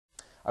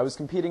I was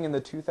competing in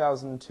the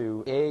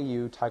 2002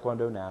 AAU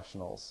Taekwondo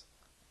Nationals.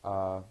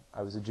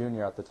 I was a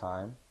junior at the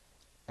time,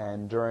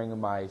 and during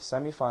my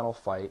semifinal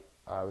fight,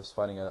 I was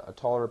fighting a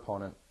taller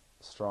opponent,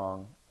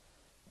 strong,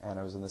 and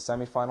I was in the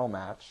semifinal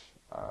match.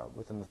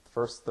 Within the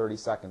first 30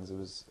 seconds, it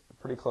was a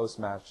pretty close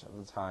match at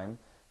the time.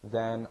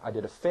 Then I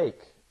did a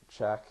fake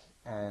check,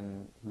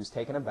 and he was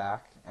taken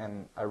aback,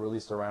 and I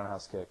released a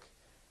roundhouse kick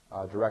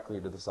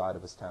directly to the side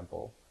of his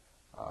temple.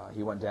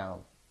 He went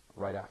down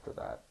right after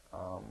that.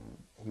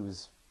 He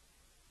was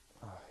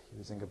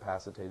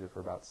incapacitated for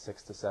about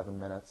 6 to 7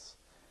 minutes.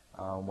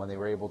 When they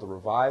were able to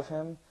revive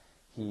him,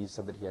 he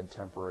said that he had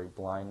temporary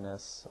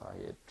blindness.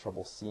 He had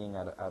trouble seeing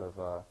out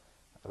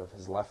of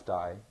his left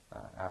eye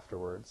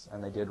afterwards,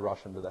 and they did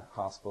rush him to the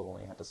hospital,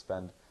 and he had to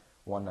spend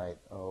one night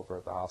over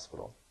at the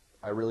hospital.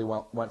 I really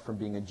went from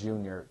being a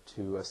junior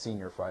to a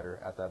senior fighter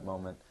at that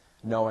moment,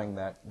 knowing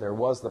that there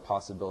was the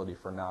possibility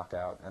for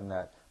knockout and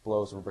that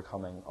blows were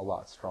becoming a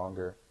lot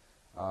stronger.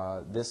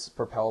 This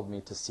propelled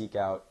me to seek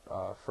out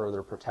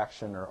further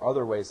protection or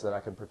other ways that I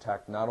could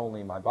protect not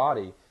only my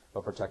body,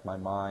 but protect my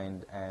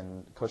mind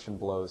and cushion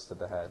blows to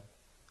the head.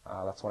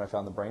 That's when I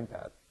found the brain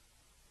pad.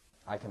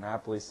 I can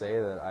happily say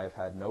that I've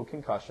had no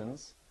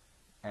concussions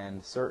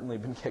and certainly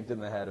been kicked in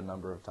the head a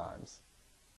number of times.